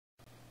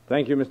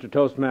Thank you, Mr.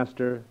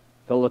 Toastmaster,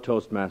 fellow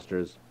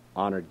Toastmasters,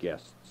 honored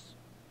guests.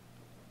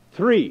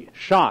 3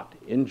 shot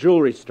in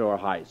jewelry store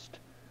heist.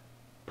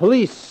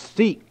 Police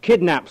seek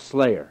kidnap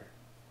slayer.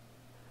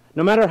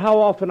 No matter how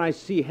often I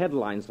see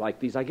headlines like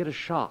these, I get a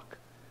shock.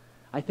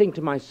 I think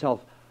to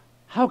myself,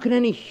 how can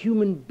any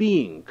human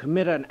being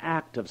commit an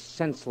act of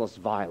senseless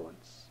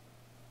violence?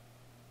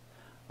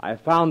 I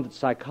have found that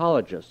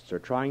psychologists are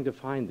trying to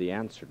find the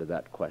answer to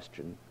that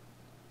question.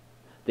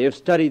 They have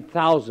studied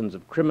thousands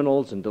of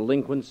criminals and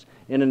delinquents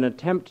in an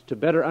attempt to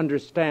better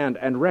understand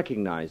and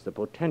recognize the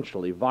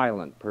potentially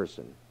violent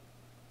person.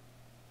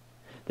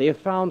 They have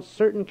found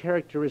certain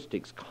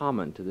characteristics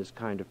common to this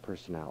kind of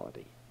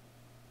personality: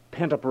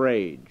 pent-up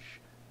rage,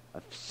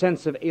 a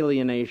sense of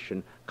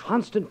alienation,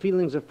 constant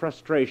feelings of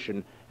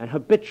frustration, and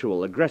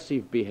habitual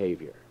aggressive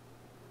behavior.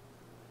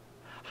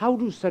 How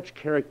do such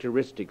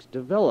characteristics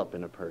develop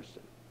in a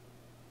person?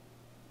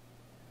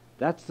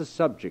 That's the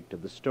subject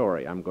of the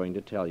story I'm going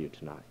to tell you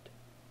tonight.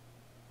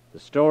 The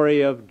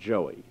story of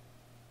Joey.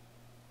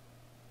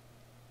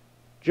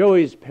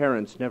 Joey's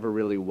parents never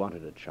really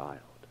wanted a child.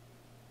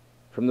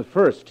 From the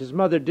first, his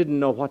mother didn't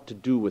know what to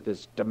do with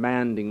this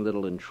demanding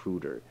little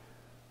intruder.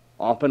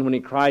 Often when he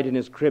cried in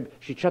his crib,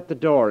 she'd shut the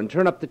door and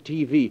turn up the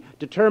TV,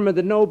 determined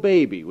that no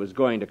baby was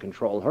going to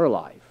control her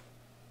life.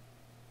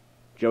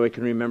 Joey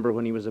can remember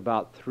when he was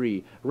about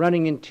 3,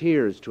 running in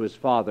tears to his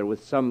father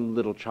with some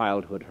little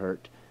childhood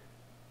hurt.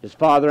 His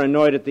father,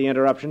 annoyed at the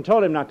interruption,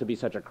 told him not to be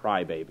such a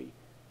crybaby.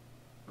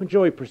 When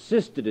Joey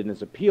persisted in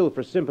his appeal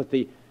for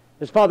sympathy,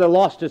 his father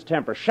lost his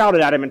temper, shouted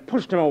at him, and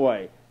pushed him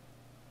away.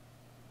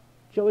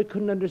 Joey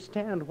couldn't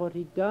understand what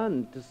he'd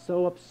done to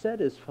so upset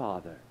his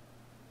father.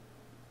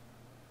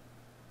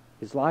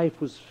 His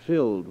life was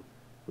filled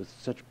with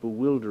such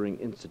bewildering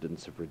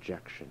incidents of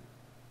rejection.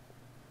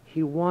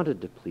 He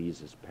wanted to please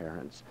his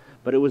parents,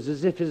 but it was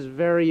as if his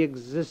very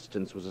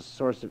existence was a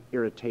source of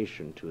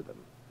irritation to them.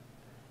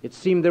 It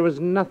seemed there was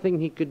nothing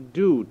he could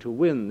do to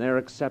win their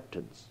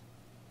acceptance.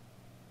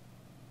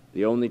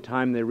 The only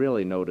time they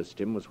really noticed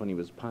him was when he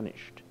was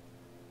punished.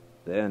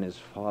 Then his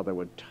father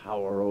would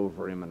tower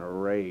over him in a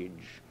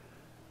rage.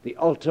 The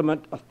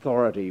ultimate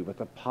authority with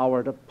the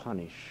power to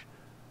punish.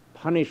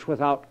 Punish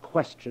without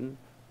question.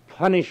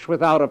 Punish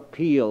without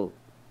appeal.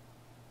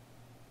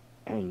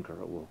 Anger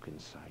awoke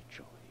inside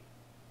Joey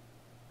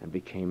and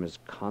became his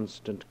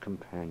constant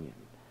companion.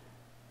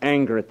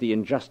 Anger at the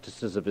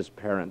injustices of his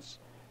parents.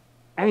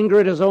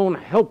 Anger at his own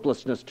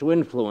helplessness to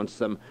influence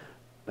them.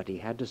 But he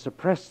had to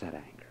suppress that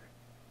anger.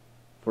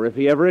 For if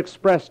he ever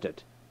expressed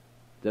it,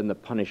 then the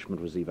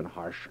punishment was even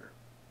harsher.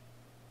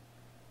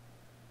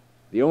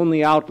 The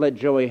only outlet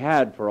Joey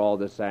had for all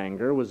this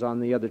anger was on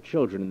the other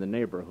children in the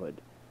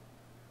neighborhood.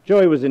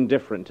 Joey was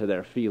indifferent to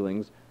their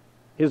feelings.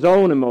 His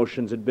own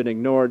emotions had been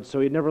ignored, so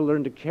he'd never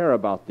learned to care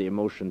about the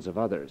emotions of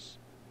others.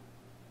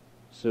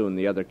 Soon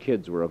the other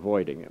kids were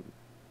avoiding him.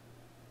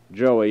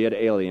 Joey had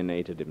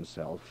alienated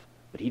himself,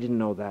 but he didn't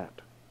know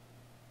that.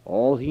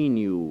 All he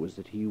knew was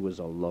that he was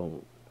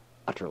alone,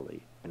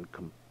 utterly and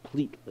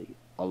completely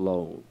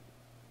alone.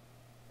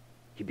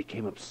 He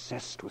became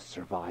obsessed with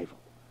survival.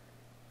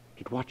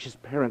 He'd watch his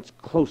parents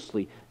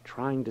closely,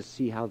 trying to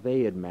see how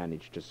they had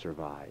managed to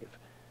survive.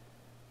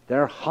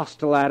 Their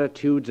hostile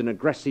attitudes and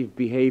aggressive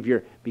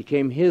behavior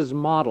became his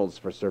models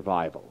for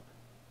survival.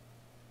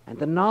 And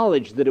the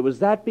knowledge that it was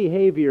that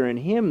behavior in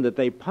him that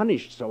they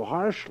punished so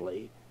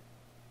harshly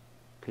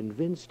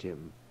convinced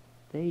him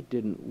they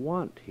didn't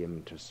want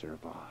him to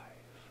survive.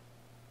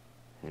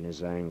 And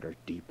his anger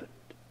deepened.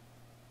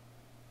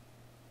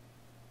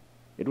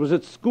 It was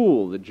at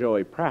school that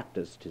Joey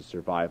practiced his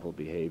survival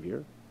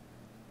behavior.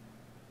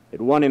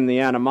 It won him the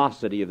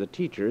animosity of the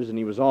teachers, and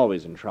he was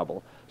always in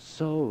trouble.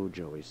 So,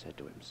 Joey said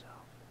to himself,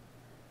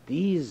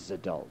 these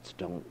adults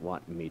don't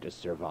want me to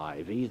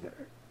survive either.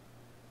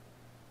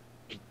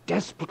 He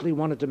desperately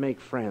wanted to make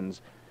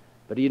friends,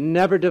 but he had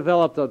never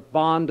developed a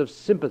bond of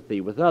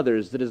sympathy with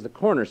others that is the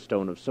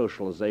cornerstone of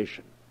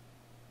socialization.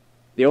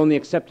 The only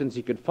acceptance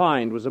he could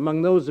find was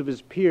among those of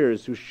his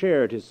peers who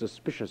shared his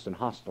suspicious and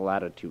hostile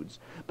attitudes.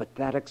 But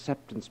that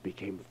acceptance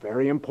became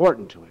very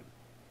important to him.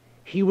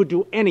 He would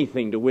do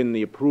anything to win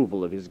the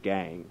approval of his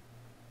gang.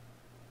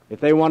 If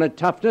they wanted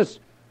toughness,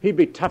 he'd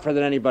be tougher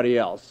than anybody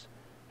else.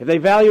 If they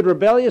valued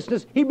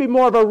rebelliousness, he'd be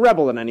more of a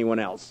rebel than anyone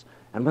else.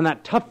 And when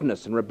that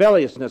toughness and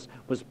rebelliousness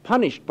was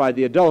punished by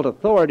the adult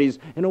authorities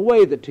in a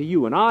way that to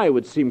you and I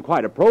would seem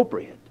quite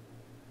appropriate,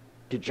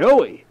 to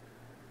Joey,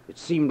 it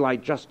seemed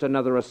like just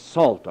another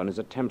assault on his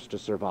attempts to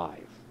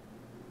survive.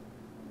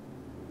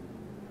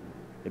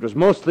 It was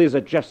mostly as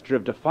a gesture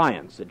of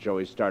defiance that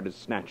Joey started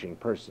snatching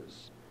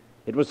purses.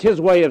 It was his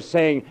way of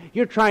saying,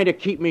 you're trying to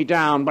keep me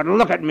down, but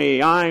look at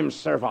me, I'm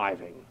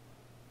surviving.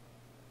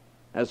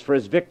 As for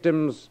his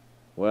victims,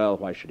 well,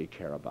 why should he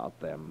care about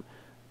them?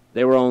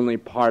 They were only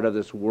part of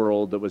this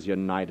world that was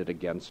united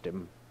against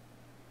him.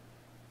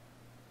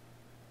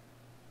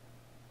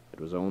 It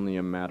was only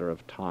a matter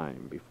of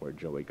time before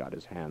Joey got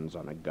his hands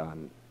on a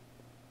gun.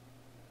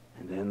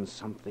 And then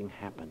something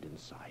happened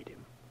inside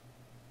him.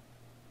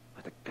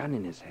 With a gun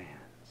in his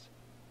hands,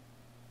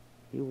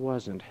 He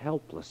wasn't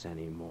helpless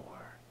anymore.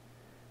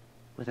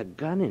 With a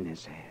gun in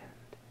his hand,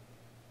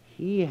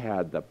 he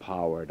had the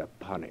power to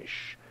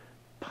punish.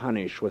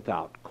 Punish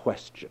without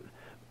question.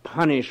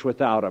 Punish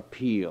without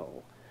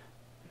appeal.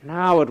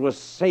 Now it was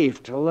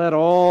safe to let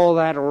all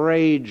that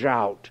rage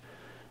out.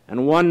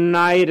 And one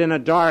night in a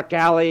dark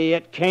alley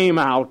it came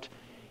out.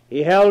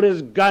 He held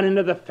his gun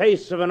into the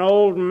face of an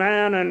old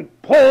man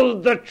and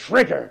pulled the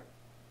trigger.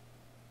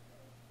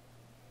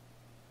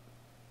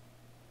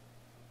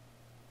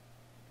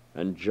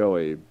 And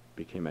Joey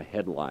became a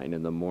headline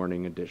in the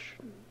morning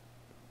edition.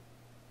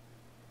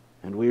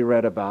 And we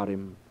read about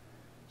him.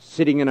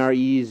 Sitting in our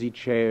easy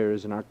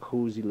chairs in our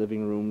cozy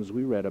living rooms,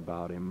 we read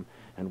about him,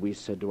 and we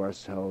said to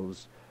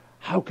ourselves,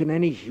 how can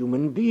any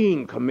human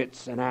being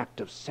commit an act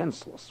of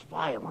senseless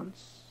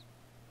violence?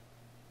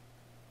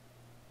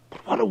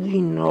 But what do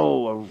we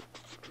know of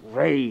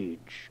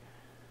rage?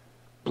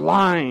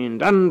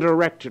 Blind,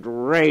 undirected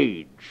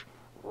rage.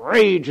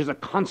 Rage is a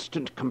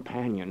constant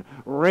companion.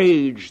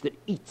 Rage that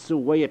eats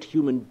away at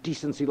human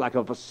decency like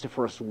a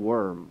vociferous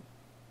worm.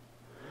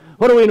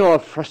 What do we know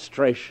of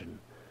frustration?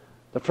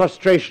 The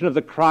frustration of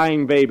the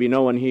crying baby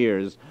no one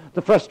hears.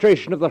 The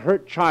frustration of the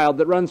hurt child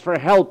that runs for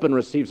help and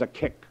receives a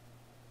kick.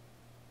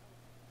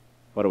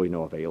 What do we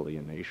know of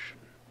alienation?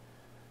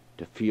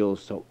 To feel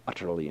so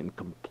utterly and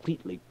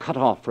completely cut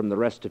off from the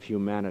rest of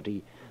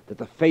humanity that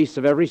the face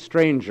of every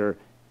stranger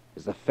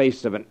is the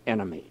face of an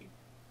enemy.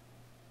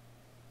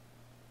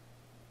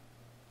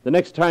 The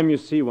next time you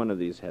see one of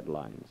these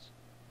headlines,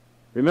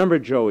 remember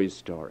Joey's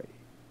story.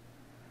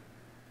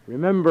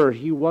 Remember,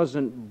 he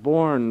wasn't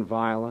born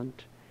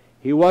violent.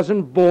 He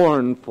wasn't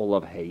born full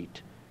of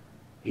hate.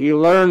 He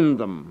learned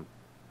them,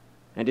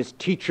 and his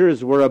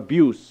teachers were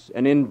abuse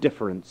and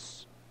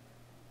indifference.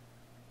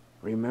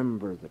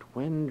 Remember that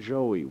when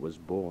Joey was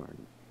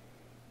born,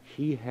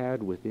 he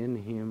had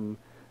within him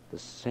the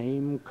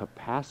same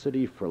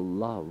capacity for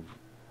love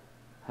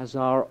as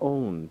our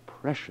own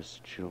precious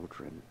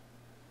children.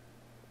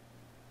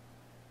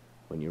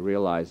 When you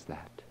realize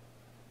that,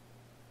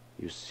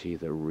 you see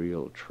the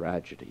real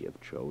tragedy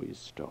of Joey's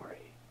story.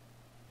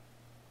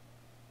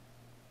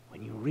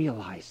 When you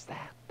realize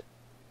that,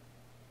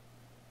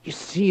 you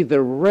see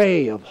the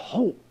ray of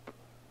hope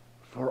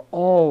for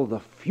all the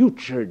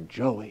future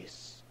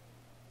Joeys.